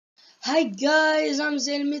Hi guys, I'm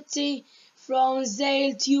Zaletubehd from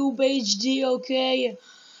Zaletubehd okay?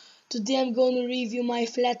 Today I'm going to review my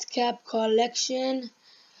flat cap collection.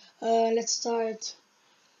 Let's start.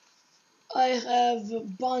 I have a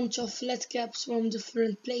bunch of flat caps from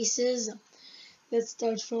different places. Let's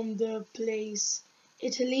start from the place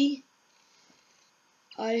Italy.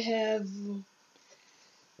 I have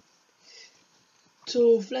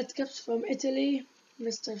two flat caps from Italy.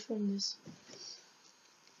 Let's start from this.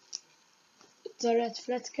 The red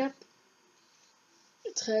flat cap.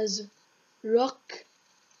 It has rock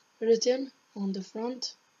written on the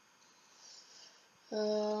front.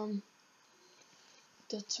 That's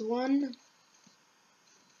one.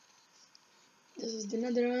 This is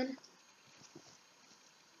another one.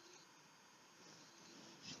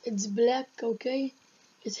 It's black, okay?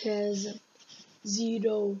 It has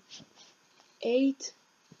 08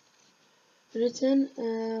 written,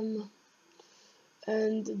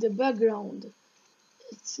 and the background,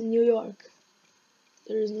 it's New York.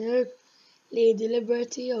 There is New York, Lady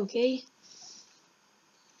Liberty, okay?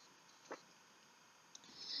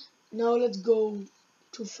 Now let's go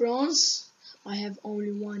to France. I have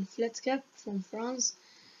only one flat cap from France.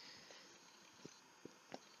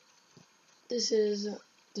 This is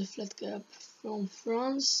the flat cap from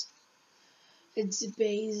France. It's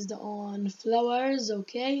based on flowers,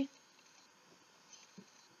 okay?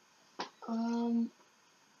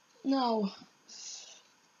 Now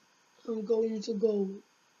I'm going to go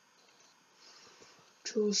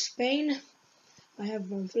to Spain. I have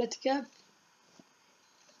one flat cap.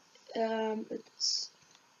 It's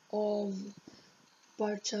of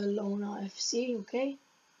Barcelona FC, okay?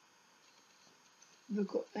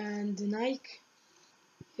 And Nike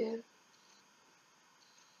here.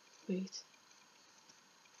 Wait.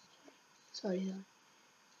 Sorry.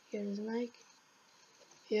 Here is Nike.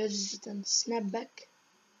 Here's the snapback.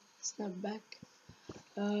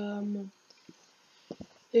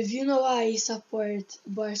 If you know, I support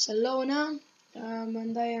Barcelona,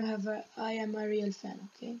 and I am a real fan.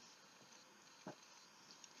 Okay.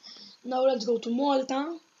 Now let's go to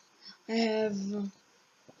Malta. I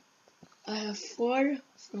have four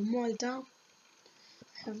from Malta.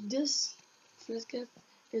 I have this flat cap.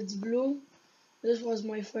 It's blue. This was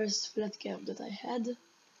my first flat cap that I had.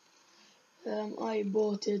 I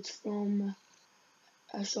bought it from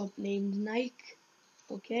a shop named Nike.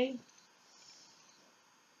 Okay.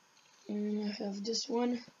 And I have this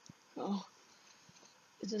one. Oh,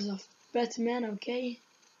 it is of Batman. Okay.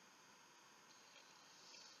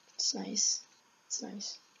 It's nice. It's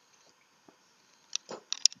nice.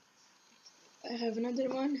 I have another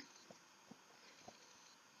one.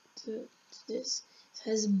 This. It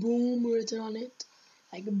has boom written on it,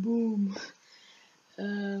 like boom.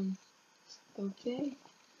 Okay.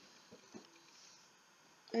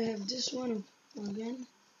 I have this one again.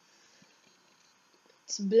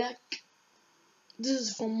 It's black. This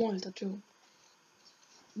is from Malta too.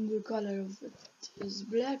 The color of it is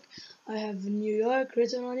black. I have New York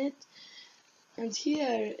written on it, and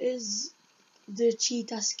here is the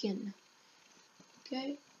cheetah skin.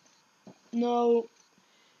 Okay. Now,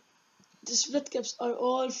 these flat caps are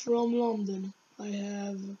all from London.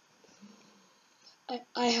 I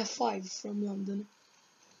have 5 from London.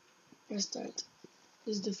 Let's start.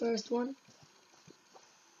 This is the first one.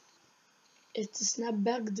 It's a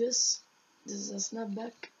snapback. This is a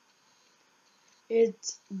snapback.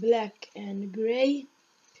 It's black and grey,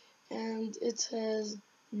 and it has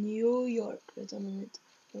New York written on it.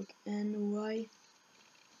 Look, NY.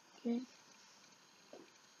 Okay.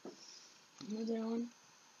 Another one.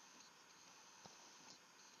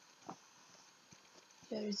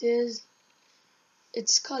 Here it is.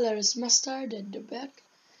 Its color is mustard at the back,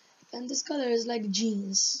 and this color is like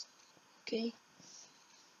jeans. Okay.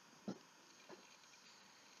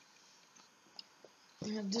 I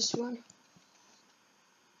have this one.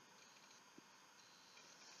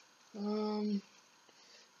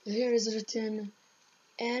 Here is written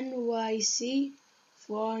NYC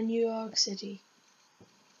for New York City.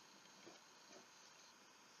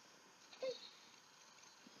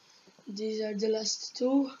 These are the last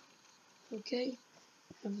two. Okay,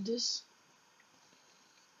 have this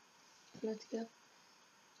flat cap.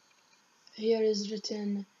 Here is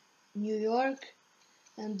written New York,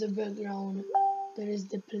 and the background, there is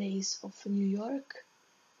the place of New York.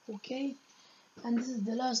 Okay, and this is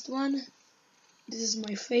the last one. This is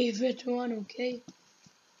my favorite one. Okay,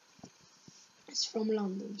 it's from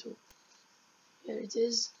London too. Here it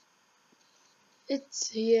is. It's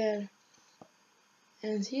here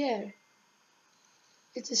and here.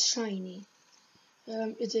 It is shiny.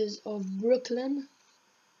 It is of Brooklyn.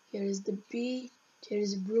 Here is the B. There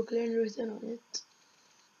is Brooklyn written on it.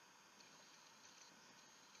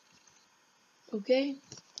 Okay,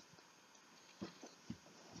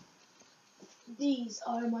 these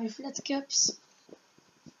are my flat caps.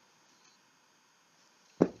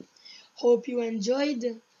 Hope you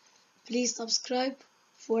enjoyed. Please subscribe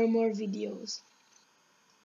for more videos.